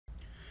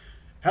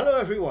Hello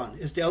everyone,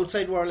 it's the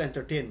Outside World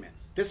Entertainment.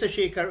 This is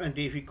Shaker and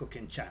Davey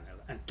Cooking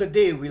Channel, and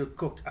today we'll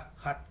cook a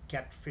hot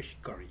catfish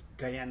curry,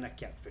 Guyana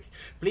catfish.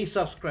 Please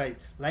subscribe,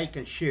 like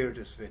and share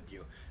this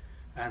video,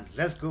 and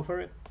let's go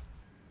for it.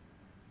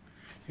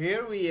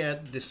 Here we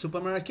at the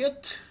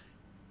supermarket,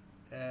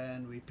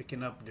 and we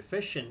picking up the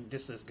fish, and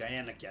this is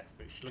Guyana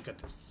catfish. Look at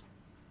this.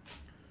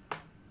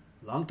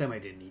 Long time I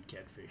didn't eat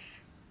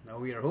catfish. Now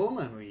we are home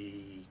and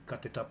we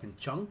cut it up in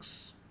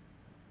chunks.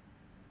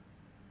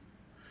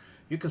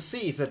 You can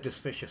see that this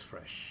fish is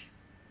fresh,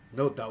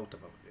 no doubt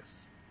about this.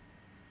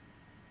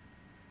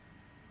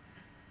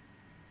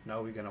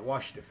 Now we're gonna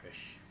wash the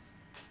fish.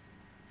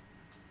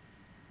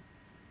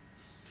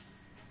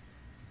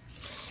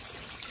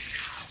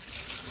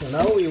 So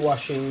now we're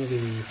washing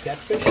the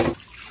catfish.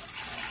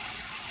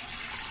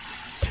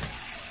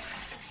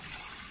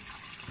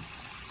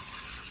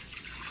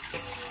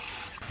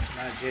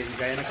 Imagine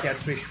Guyana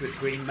catfish with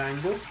green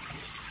mango.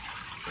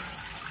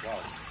 Wow.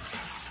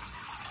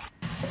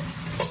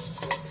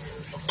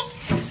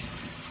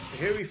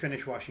 Here we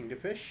finish washing the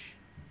fish.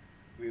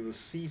 We'll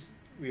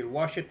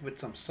wash it with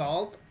some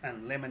salt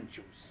and lemon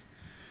juice.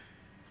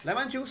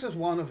 Lemon juice is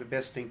one of the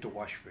best things to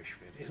wash fish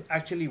with. It's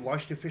actually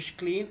wash the fish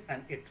clean,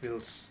 and it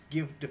will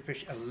give the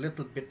fish a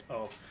little bit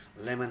of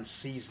lemon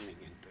seasoning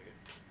into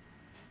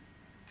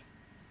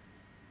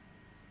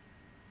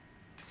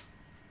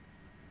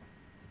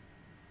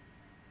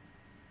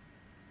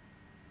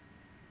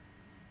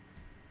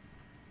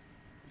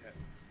it.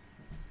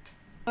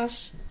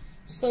 Wash,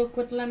 soak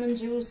with lemon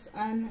juice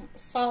and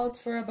salt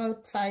for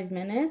about 5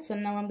 minutes,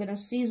 and now I'm gonna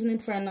season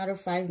it for another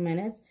 5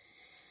 minutes.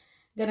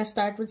 Gonna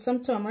start with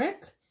some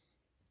turmeric,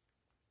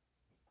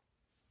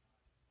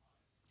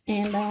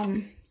 and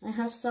I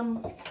have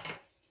some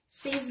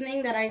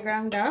seasoning that I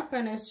ground up,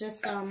 and it's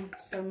just some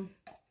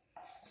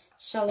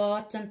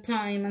shallot and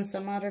thyme and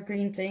some other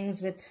green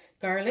things with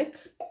garlic.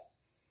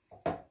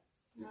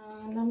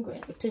 And I'm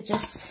going to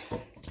just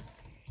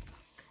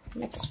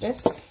mix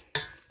this.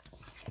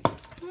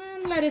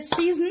 Let it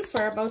season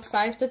for about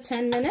 5 to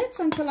 10 minutes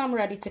until I'm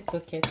ready to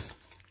cook it.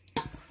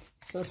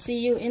 So see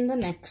you in the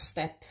next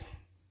step.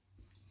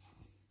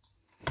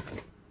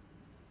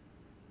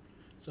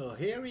 So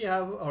here we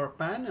have our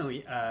pan, and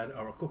we add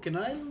our cooking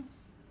oil,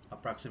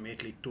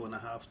 approximately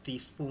 2.5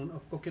 teaspoons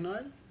of cooking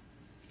oil.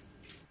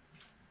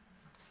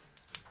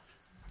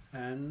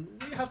 And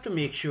we have to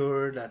make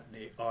sure that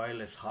the oil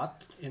is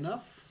hot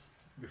enough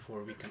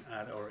before we can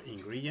add our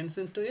ingredients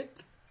into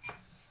it.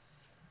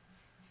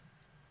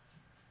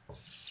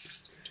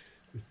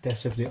 We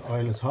test if the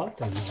oil is hot,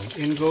 and now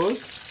in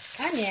goes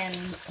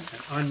onions.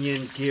 An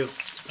onion gives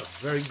a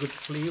very good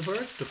flavor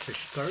to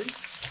fish curry,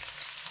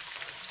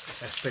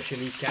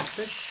 especially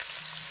catfish.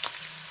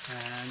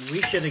 And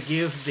we should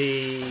give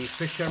the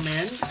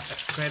fishermen a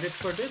credit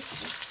for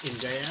this in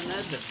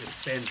Guyana, that they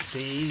spend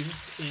days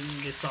in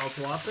the salt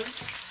water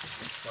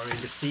or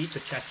in the sea to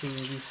catching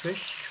these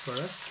fish for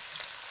us.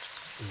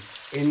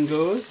 In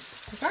goes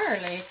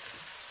garlic.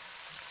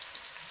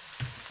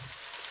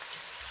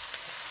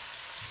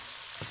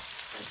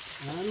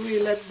 And we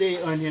let the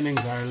onion and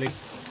garlic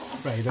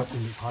fried up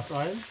in the hot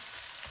oil.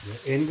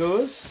 In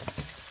goes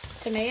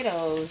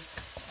tomatoes.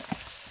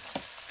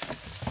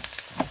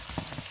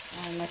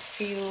 And a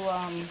few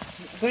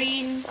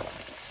green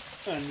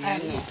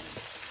onions.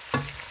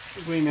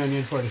 Green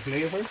onions for the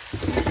flavor.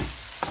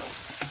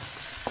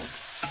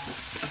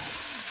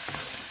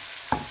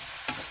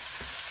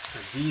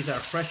 And these are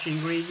fresh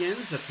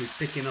ingredients that we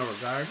pick in our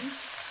garden.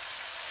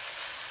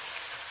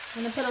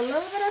 I'm going to put a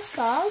little bit of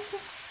salt.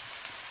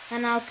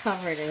 And I'll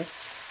cover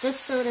this,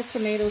 just so the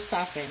tomatoes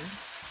soften.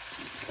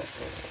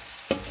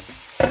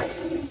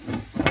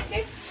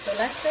 Okay, so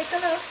let's take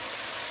a look.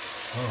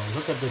 Oh,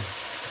 look at the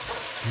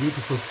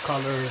beautiful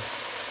color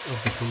of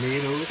the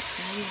tomatoes.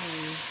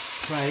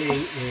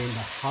 Frying in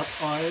the hot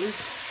oil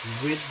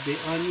with the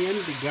onion,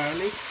 the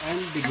garlic, and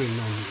the green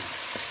onion.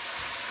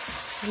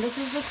 And this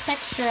is the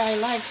texture I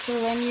like, so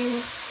when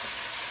you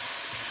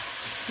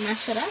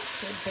mash it up,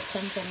 it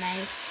becomes a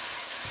nice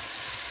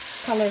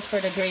color for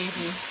the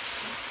gravy.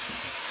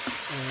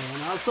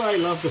 And also I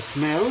love the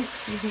smell of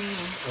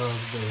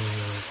the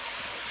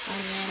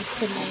onion,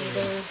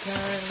 tomato,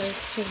 garlic.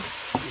 You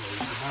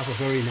have a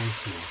very nice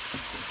smell.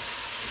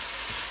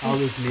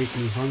 Always make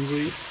me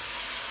hungry.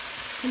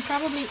 You can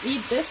probably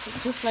eat this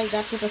just like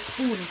that with a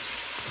spoon.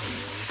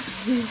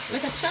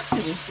 Like a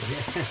chutney.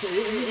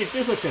 Yeah, it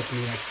is a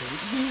chutney actually.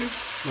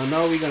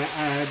 Now we're going to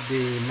add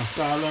the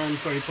masala and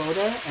curry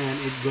powder, and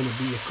it's going to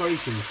be a curry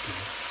paste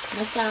now.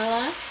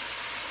 Masala,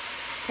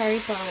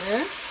 curry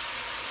powder,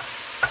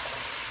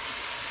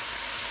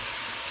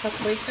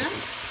 paprika,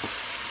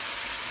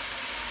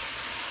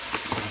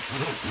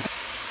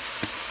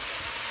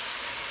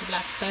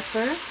 black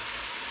pepper,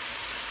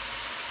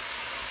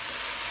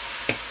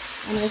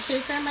 and as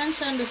Shaker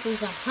mentioned, this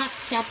is a hot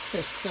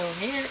catfish, so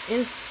here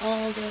is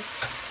all the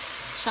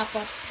chop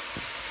up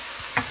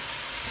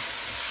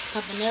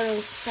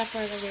habanero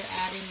pepper that we're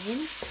adding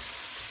in.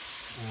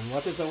 And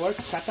what is the word?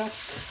 Katak?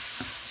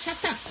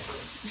 chatak.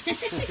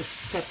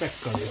 Chatak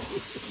curry.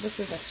 This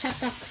is a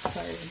chatak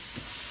curry.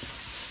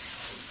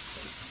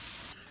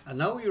 And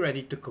now we're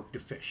ready to cook the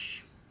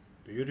fish.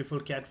 Beautiful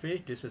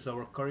catfish. This is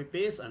our curry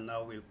paste, and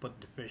now we'll put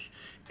the fish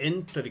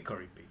into the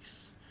curry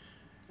paste.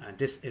 And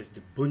this is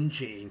the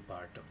bungeing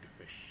part of the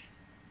fish.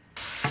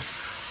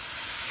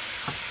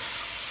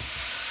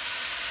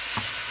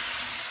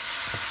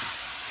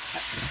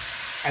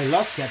 I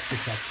love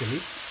catfish actually.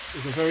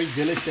 It's a very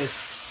delicious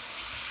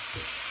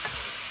fish.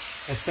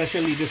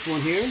 Especially this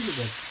one here,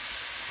 the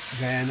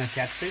Guyana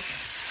catfish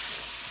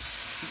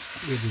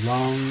with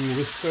long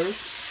whiskers.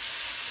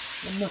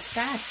 The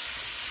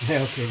mustache.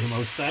 Okay, the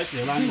mustache,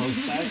 the long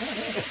mustache.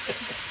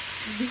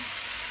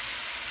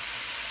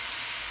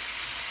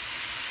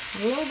 A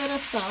little bit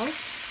of salt.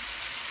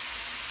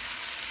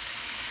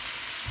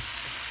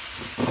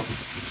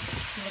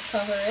 We'll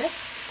cover it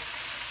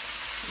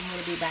and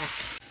we'll be back.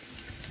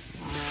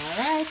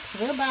 Alright,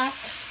 we're back.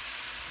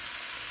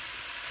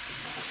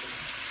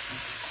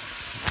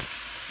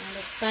 And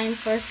it's time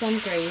for some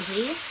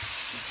gravy.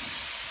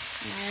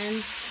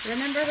 And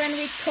remember when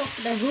we cooked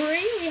the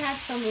huri, we had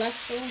some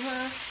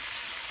leftover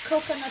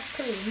coconut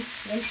cream.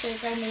 Then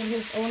Shaker made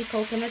his own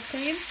coconut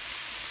cream.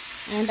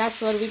 And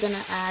that's what we're going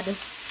to add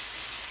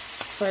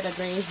for the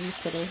gravy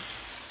today.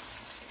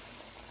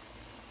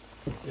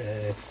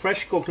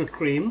 Fresh coconut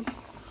cream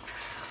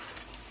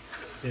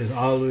is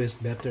always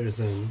better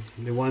than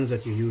the ones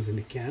that you use in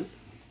the can.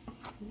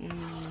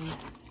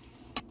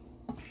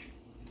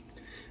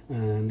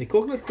 And the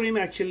coconut cream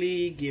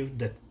actually gives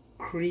that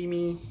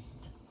creamy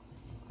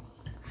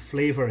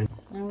flavor.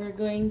 And we're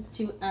going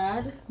to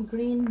add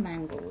green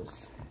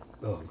mangoes.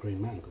 Oh,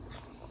 green mangoes.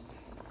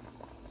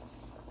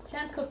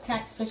 Can't cook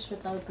catfish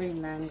without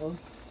green mango.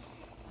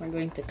 We're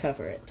going to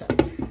cover it up.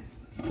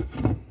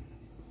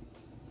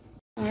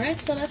 Alright,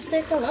 so let's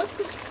take a look.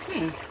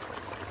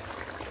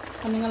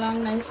 Coming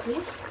along nicely.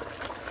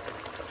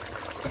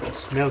 It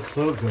smells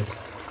so good.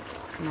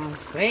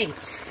 Smells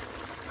great.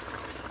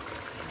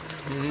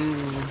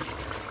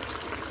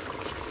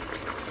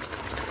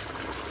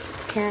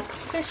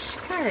 Catfish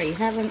curry.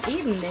 Haven't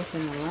eaten this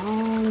in a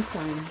long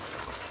time.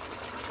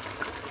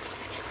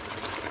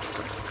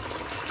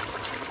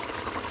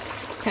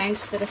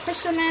 Thanks to the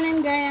fishermen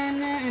in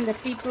Guyana and the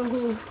people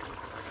who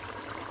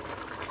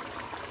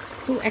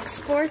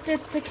export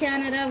it to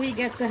Canada, we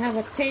get to have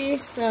a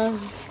taste of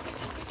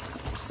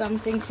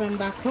something from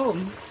back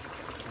home.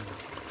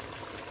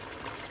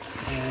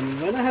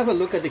 And when I have a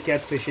look at the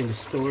catfish in the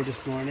store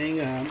this morning,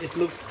 it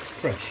looked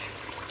fresh.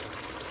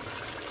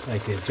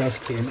 Like it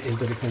just came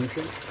into the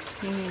country.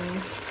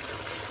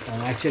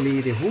 And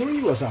actually the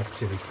huri was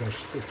actually fresh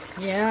too.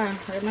 Yeah,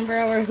 remember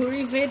our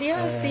huri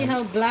video? See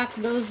how black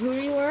those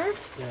huri were?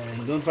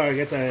 And don't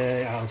forget,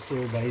 I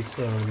also buy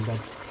some that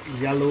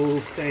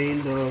yellow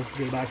kind of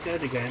gilbaca,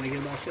 the Guyana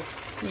gilbaca.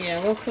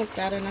 Yeah, we'll cook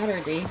that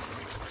another day.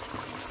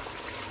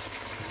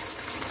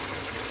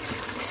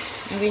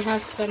 And we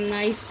have some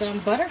nice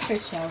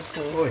butterfish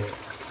also. Oh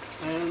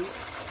yeah. And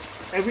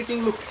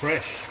everything looked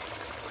fresh.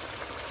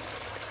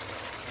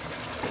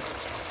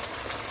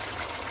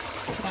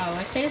 Wow,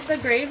 I taste the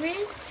gravy.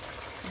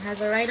 It has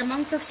the right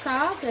amount of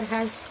salt. It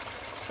has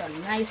some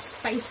nice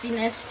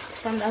spiciness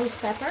from the house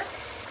pepper.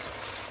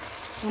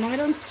 And I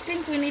don't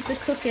think we need to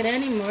cook it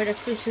anymore. The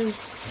fish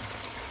is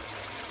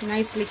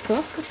nicely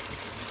cooked.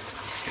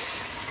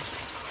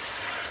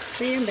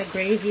 See, and the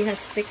gravy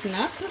has thickened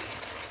up.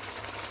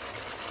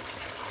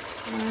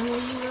 And we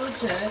will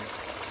just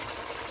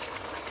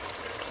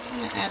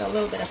add a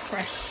little bit of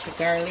fresh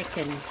garlic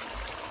and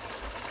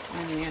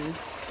onion.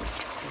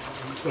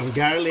 Some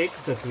garlic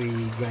that we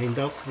grind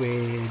up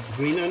with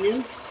green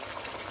onion,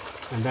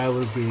 and that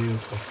will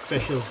give a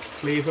special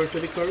flavor to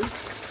the curry.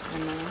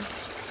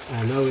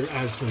 And now we'll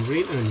add some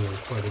green onion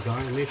for the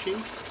garnishing.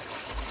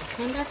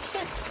 And that's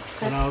it.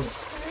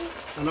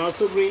 And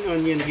also green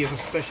onion gives a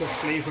special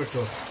flavor to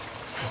the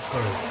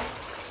curry,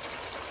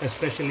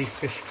 especially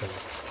fish curry.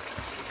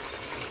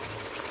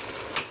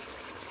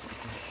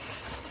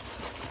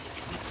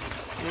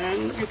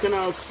 And you can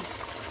also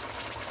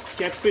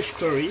catfish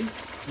curry.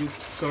 You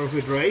serve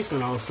with rice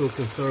and also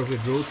can serve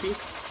with roti.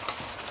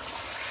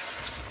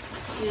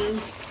 And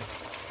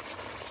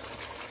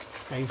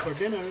time for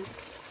dinner.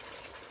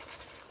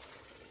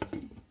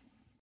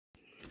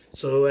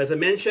 So as I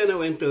mentioned, I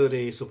went to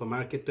the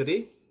supermarket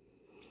today.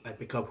 I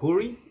picked up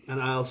huri,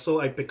 and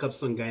I picked up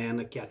some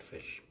Guyana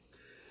catfish.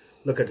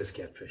 Look at this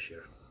catfish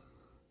here.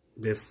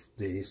 This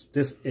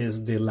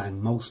is the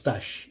lime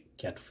mustache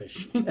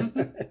catfish.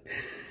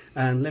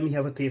 And let me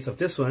have a taste of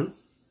this one.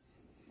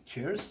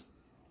 Cheers.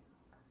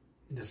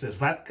 This is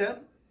vodka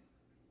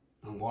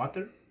and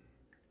water.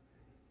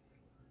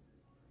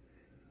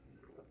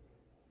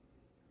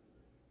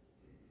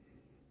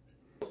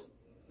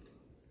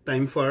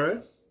 Time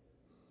for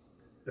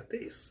a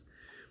taste.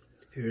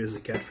 Here is the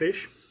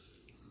catfish.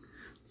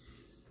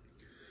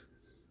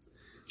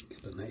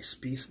 Get a nice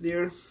piece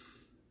there.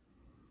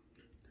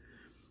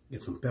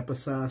 Get some pepper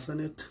sauce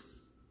on it.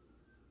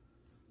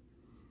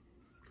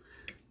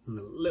 And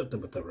a little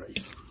bit of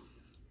rice.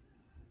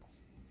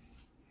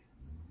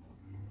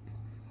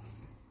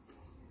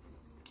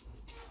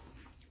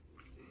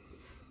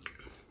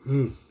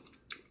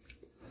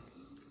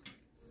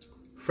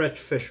 Fresh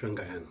fish from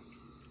Guyana.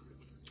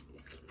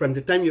 From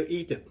the time you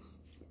eat it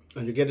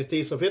and you get a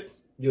taste of it,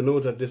 you know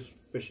that this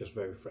fish is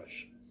very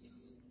fresh.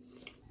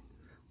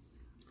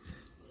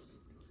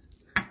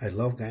 I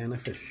love Guyana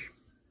fish.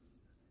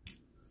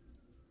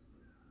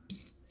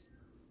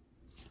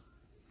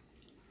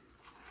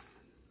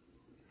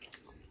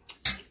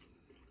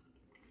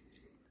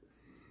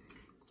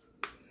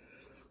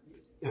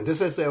 And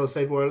this is the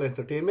Outside World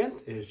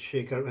Entertainment. It's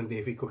Shaker and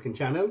Davy Cooking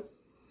Channel.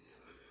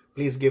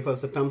 Please give us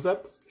the thumbs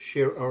up,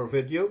 share our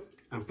video,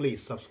 and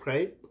please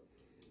subscribe.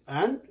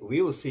 And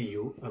we will see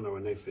you on our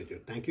next video.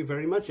 Thank you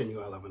very much, and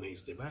you all have a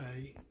nice day.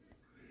 Bye.